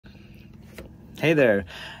Hey there.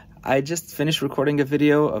 I just finished recording a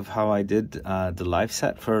video of how I did the live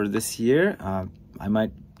set for this year. I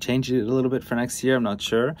might change it a little bit for next year, I'm not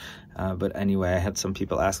sure. But anyway, I had some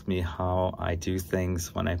people ask me how I do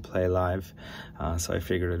things when I play live. So I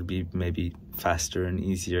figured it'd be maybe faster and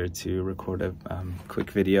easier to record a quick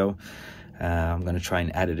video. I'm going to try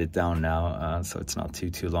and edit it down now so it's not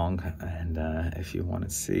too long. And if you want to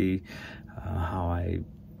see how I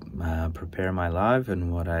prepare my live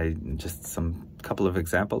and what I couple of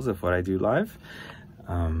examples of what I do live,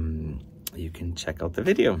 you can check out the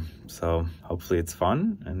video. So hopefully it's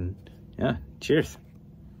fun, and yeah, cheers.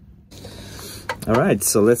 All right,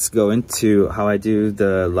 so let's go into how I do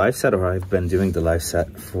the live set, or I've been doing the live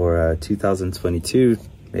set for 2022.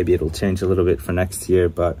 Maybe it'll change a little bit for next year,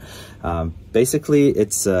 but basically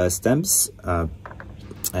it's stems,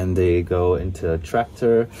 and they go into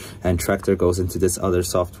Tractor, and Tractor goes into this other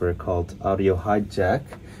software called Audio Hijack,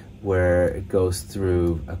 where it goes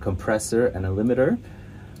through a compressor and a limiter.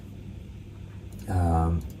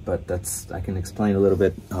 But I can explain a little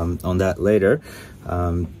bit on that later.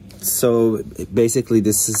 So basically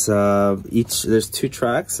this is there's two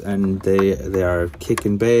tracks, and they are kick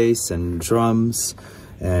and bass and drums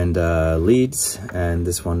and leads, and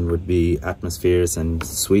this one would be atmospheres and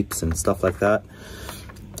sweeps and stuff like that.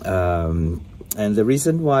 And the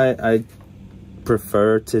reason why I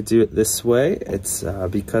prefer to do it this way, it's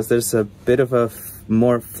because there's a bit of a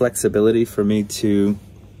more flexibility for me to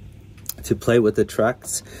play with the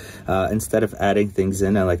tracks. Instead of adding things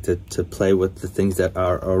in, I like to play with the things that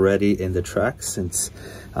are already in the tracks, since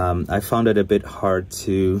I found it a bit hard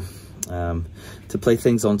to play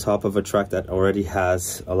things on top of a track that already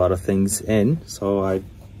has a lot of things in. So I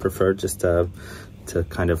prefer just to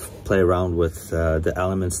kind of play around with the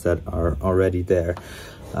elements that are already there.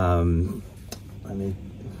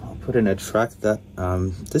 I'll put in a track that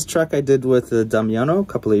this track I did with Damiano a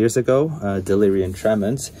couple of years ago, Delirium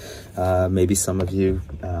Tremens. Maybe some of you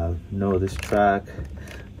know this track,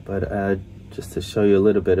 but just to show you a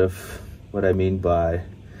little bit of what I mean by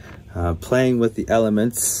playing with the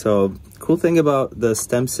elements. So cool thing about the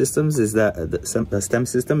stem systems is that the stem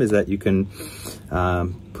system is that you can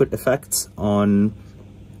put effects on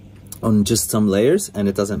just some layers, and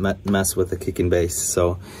it doesn't mess with the kick and bass.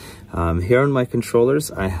 So here on my controllers,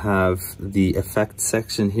 I have the effect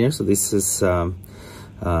section here. So this is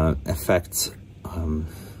effect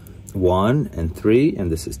 1 and 3, and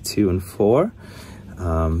this is 2 and 4.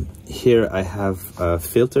 Here I have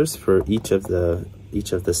filters for each of the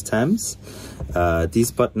stems.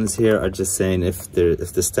 These buttons here are just saying if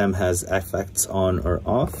the stem has effects on or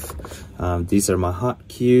off. These are my hot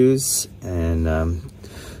cues, and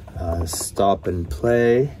stop and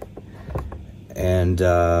play. And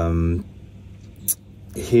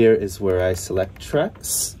here is where I select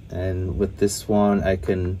tracks, and with this one I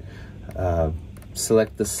can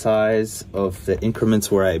select the size of the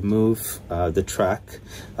increments where I move the track,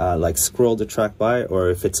 like scroll the track by, or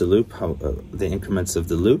if it's a loop, the increments of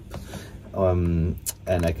the loop. And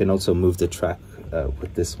I can also move the track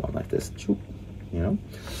with this one, like this, you know.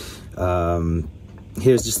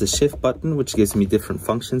 Here's just the shift button, which gives me different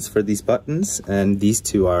functions for these buttons, and these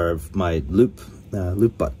two are my loop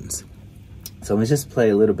buttons. So I'm gonna just play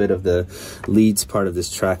a little bit of the leads part of this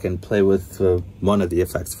track and play with one of the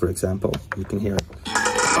effects, for example. You can hear it.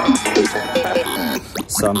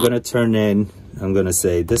 So I'm gonna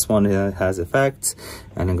say this one has effects,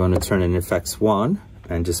 and I'm gonna turn in effects 1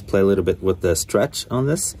 and just play a little bit with the stretch on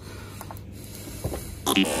this.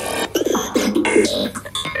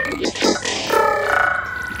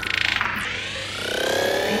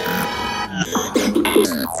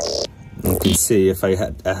 You can see if I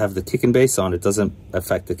have the kick and bass on, it doesn't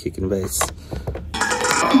affect the kick and bass.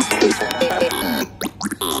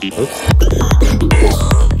 Oops.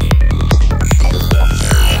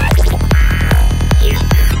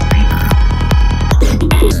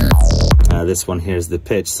 This one here is the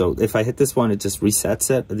pitch. So if I hit this one, it just resets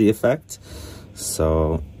the effect.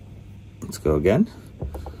 So let's go again.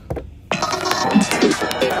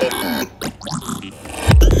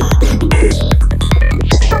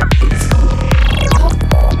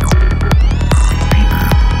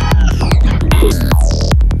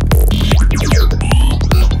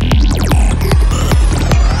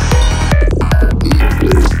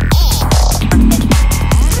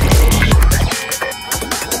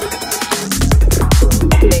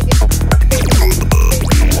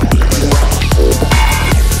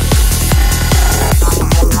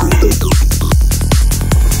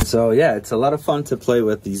 So yeah, it's a lot of fun to play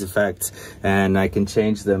with these effects, and I can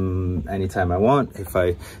change them anytime I want.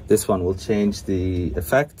 This one will change the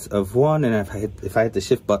effect of one, and if I hit the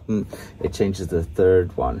shift button, it changes the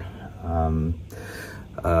third one.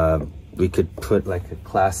 We could put like a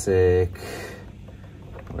classic,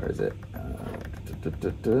 where is it?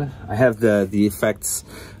 I have the effects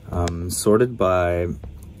sorted by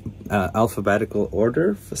alphabetical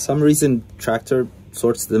order. For some reason, Traktor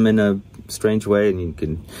sorts them in a strange way, and you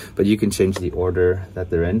can change the order that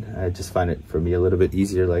they're in. I just find it, for me, a little bit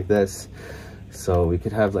easier like this. So we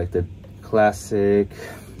could have like the classic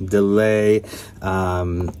delay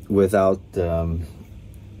without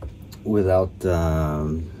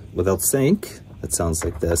sync. That sounds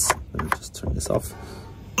like this. Let me just turn this off.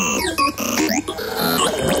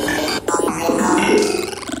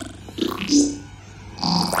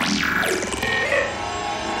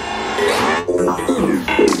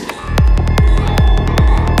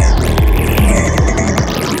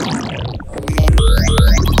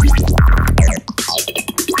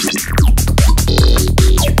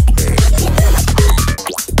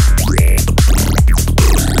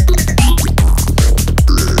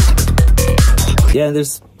 Yeah,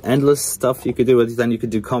 there's endless stuff you could do with it. Then you could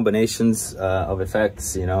do combinations of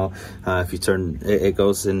effects, you know. If you turn it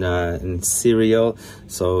goes in serial,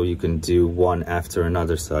 so you can do one after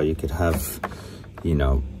another. So you could have, you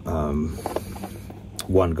know,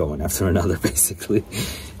 one going after another, basically.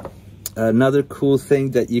 Another cool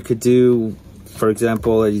thing that you could do, for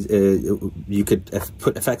example, you could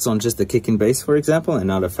put effects on just the kick and bass, for example, and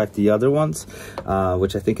not affect the other ones,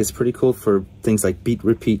 which I think is pretty cool for things like beat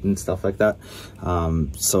repeat and stuff like that.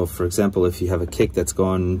 So for example, if you have a kick that's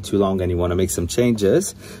gone too long and you want to make some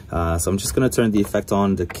changes, so I'm just going to turn the effect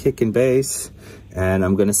on the kick and bass, and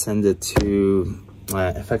I'm going to send it to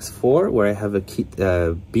FX4, where I have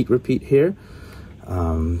a beat repeat here,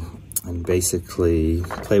 and basically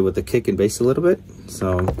play with the kick and bass a little bit.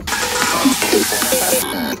 So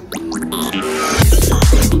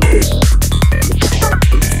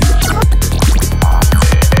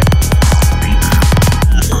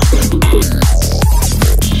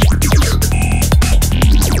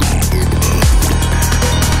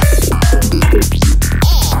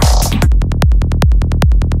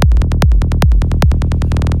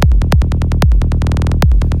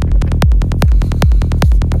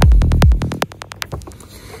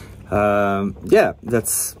yeah,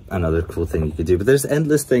 that's another cool thing you could do. But there's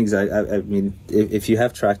endless things. I mean, if you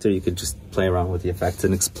have Traktor, you could just play around with the effects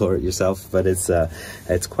and explore it yourself. But it's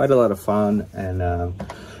quite a lot of fun, and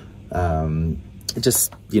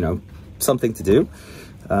just, you know, something to do.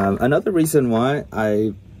 Another reason why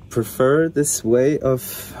I prefer this way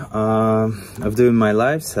of doing my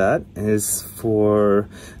live set is for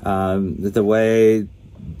the way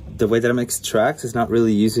that I mix tracks is not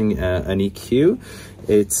really using an EQ.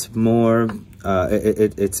 It's more,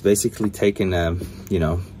 it's basically taken, you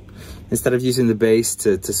know, instead of using the bass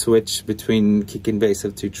to switch between kick and bass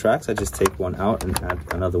of two tracks, I just take one out and add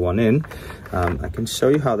another one in. I can show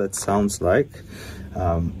you how that sounds like.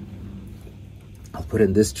 I'll put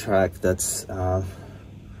in this track that's,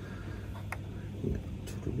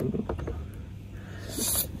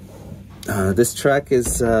 this track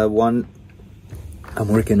is one I'm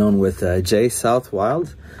working on with Jay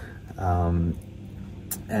Southwild.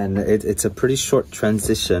 And it's a pretty short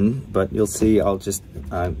transition, but you'll see I'll just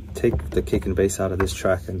take the kick and bass out of this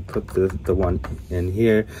track and put the one in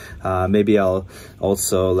here. Maybe I'll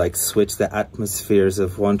also like switch the atmospheres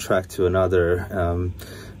of one track to another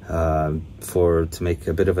to make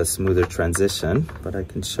a bit of a smoother transition, but I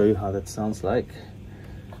can show you how that sounds like.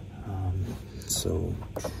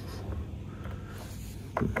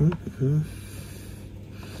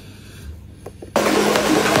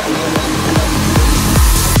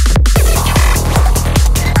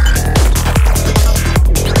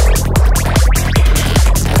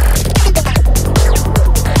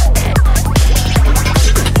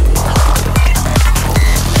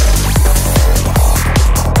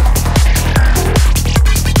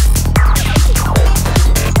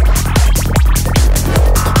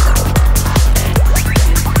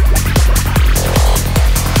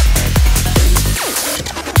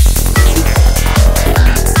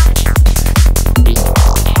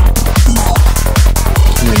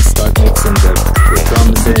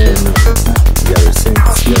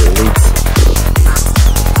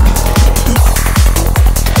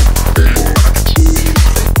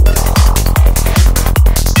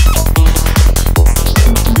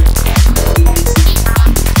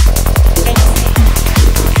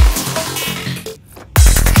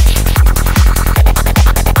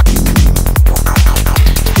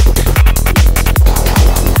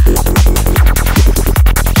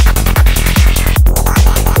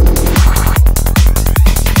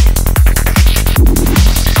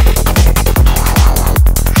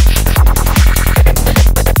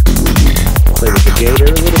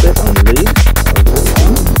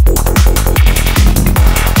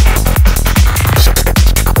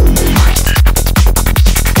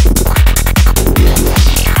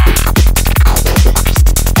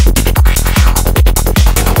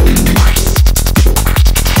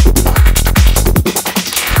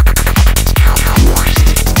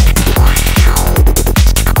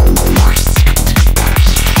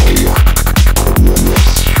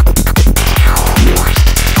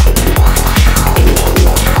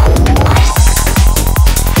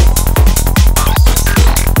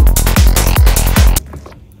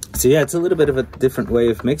 So yeah, it's a little bit of a different way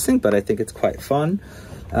of mixing, but I think it's quite fun.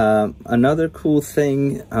 Another cool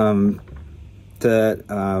thing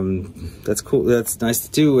that's cool, that's nice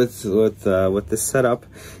to do with this setup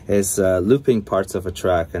is looping parts of a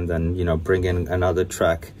track and then, you know, bring in another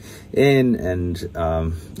track in, and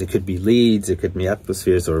it could be leads, it could be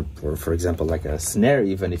atmospheres, or for example like a snare.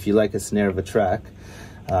 Even if you like a snare of a track,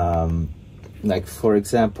 like for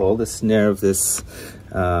example the snare of this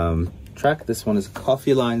track, this one is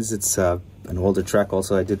Coffee Lines. It's an older track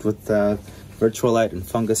also I did with Virtualite and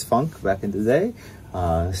Fungus Funk back in the day.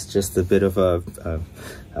 It's just a bit of a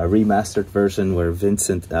remastered version where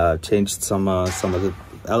Vincent changed some of the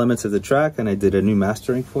elements of the track, and I did a new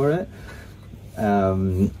mastering for it.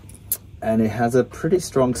 And it has a pretty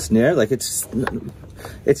strong snare. Like it's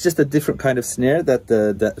just a different kind of snare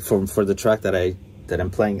for the track that I'm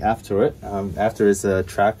playing after it. After is a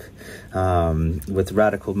track with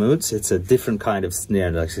Radical Moods. It's a different kind of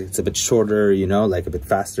snare. Like it's a bit shorter, you know, like a bit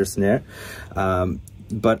faster snare.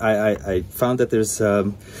 But I found that there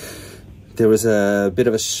was a bit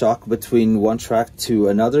of a shock between one track to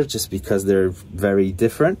another, just because they're very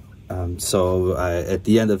different. So at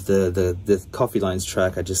the end of the Coffee Lines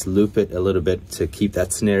track, I just loop it a little bit to keep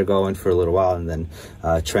that snare going for a little while, and then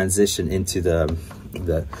transition into the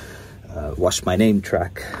Wash My Name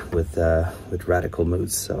track with Radical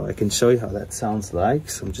Moods. So I can show you how that sounds like.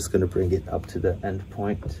 So I'm just going to bring it up to the end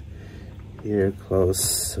point here,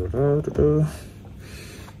 close.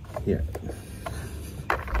 Here.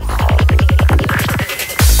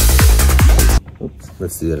 Oops,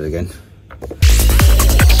 let's do that again.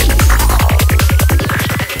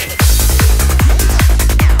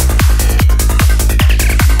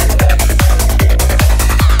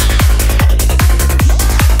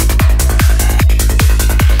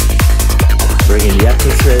 Bring in the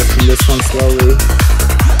atmosphere from this one slowly.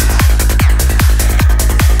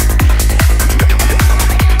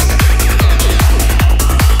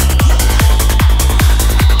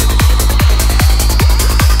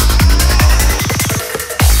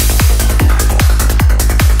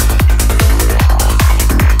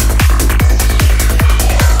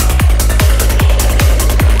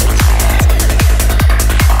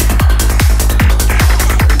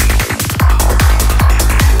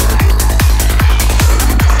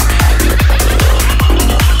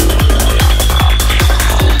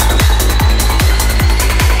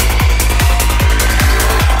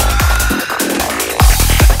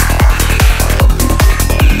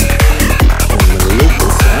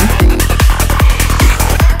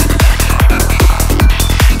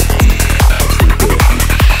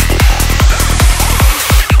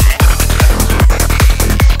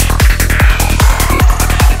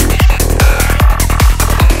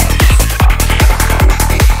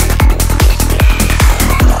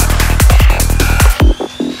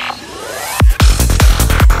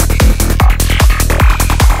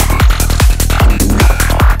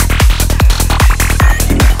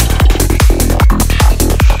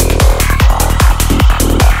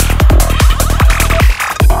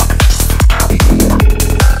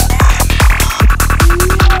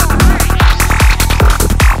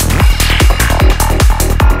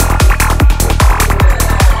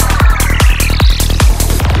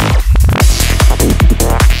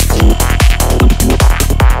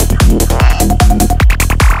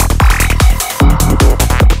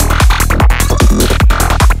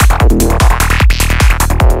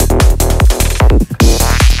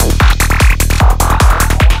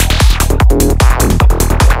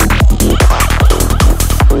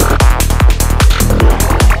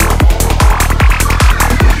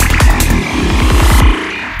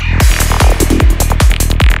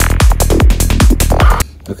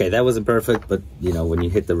 Okay, that wasn't perfect, but you know, when you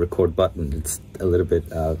hit the record button, it's a little bit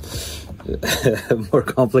more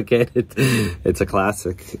complicated. It's a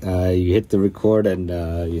classic. You hit the record and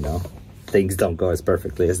you know, things don't go as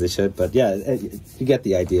perfectly as they should, but yeah, you get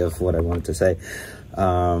the idea of what I wanted to say.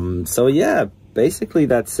 So yeah, basically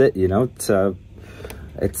that's it. You know,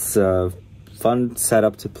 it's a fun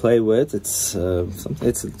setup to play with. It's a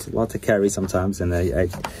lot to carry sometimes, and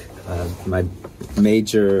my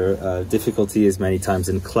major difficulty is many times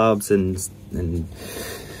in clubs and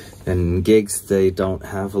gigs, they don't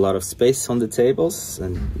have a lot of space on the tables,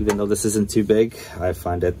 and even though this isn't too big, I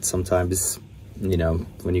find that sometimes, you know,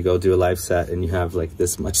 when you go do a live set and you have like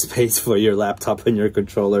this much space for your laptop and your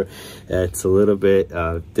controller, it's a little bit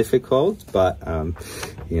difficult, but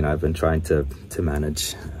you know, I've been trying to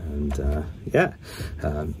manage, and yeah,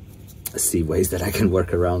 see ways that I can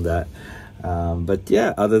work around that. But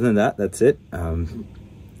yeah, other than that, that's it.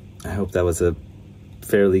 I hope that was a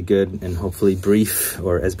fairly good and hopefully brief,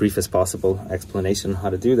 or as brief as possible, explanation on how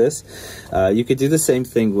to do this. You could do the same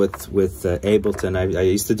thing with Ableton. I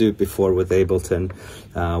used to do it before with Ableton,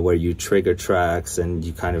 where you trigger tracks and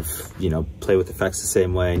you kind of, you know, play with effects the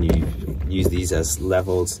same way, and you use these as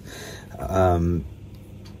levels.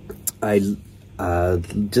 I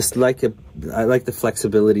like the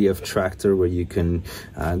flexibility of Traktor, where you can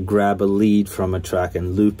grab a lead from a track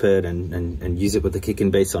and loop it and use it with the kick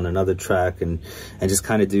and bass on another track, and just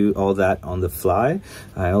kind of do all that on the fly.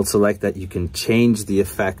 I also like that you can change the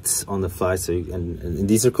effects on the fly. So and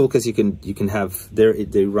these are cool because you can have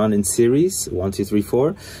they run in series, 1, 2, 3,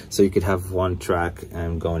 4. So you could have one track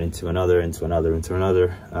and going into another, into another, into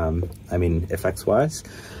another. I mean, effects wise.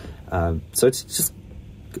 So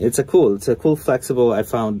it's a cool flexible, I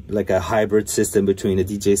found, like a hybrid system between a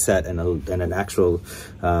DJ set and an actual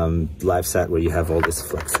live set, where you have all this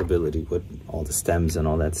flexibility with all the stems and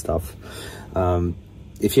all that stuff.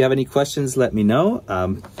 If you have any questions, let me know.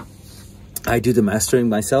 I do the mastering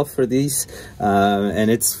myself for these, and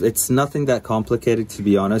it's nothing that complicated, to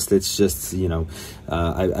be honest. It's just, you know,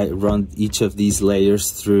 I run each of these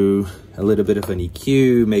layers through a little bit of an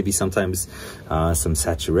EQ, maybe sometimes some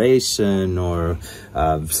saturation or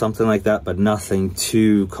something like that, but nothing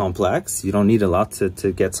too complex. You don't need a lot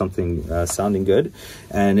to get something sounding good.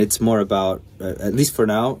 And it's more about, at least for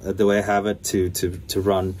now, the way I have it, to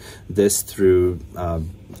run this through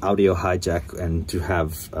audio hijack, and to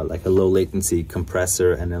have like a low latency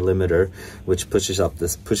compressor and a limiter, which pushes up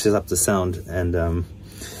the sound. And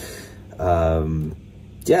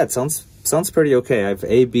yeah, it sounds pretty okay. I've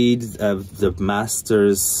A/B'd the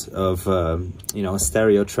masters of you know, a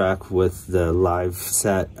stereo track with the live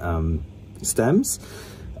set stems.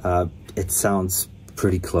 It sounds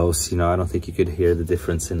pretty close, you know. I don't think you could hear the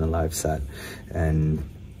difference in the live set. And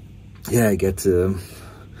yeah, I get to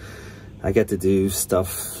do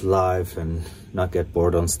stuff live and not get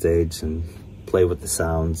bored on stage, and play with the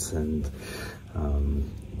sounds. And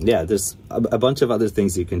yeah, there's a bunch of other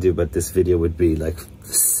things you can do, but this video would be like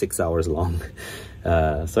 6 hours long.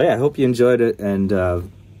 So yeah, I hope you enjoyed it, and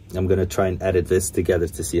I'm gonna try and edit this together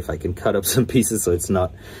to see if I can cut up some pieces so it's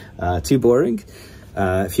not too boring.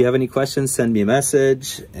 If you have any questions, send me a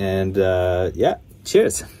message, and yeah,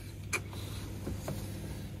 cheers.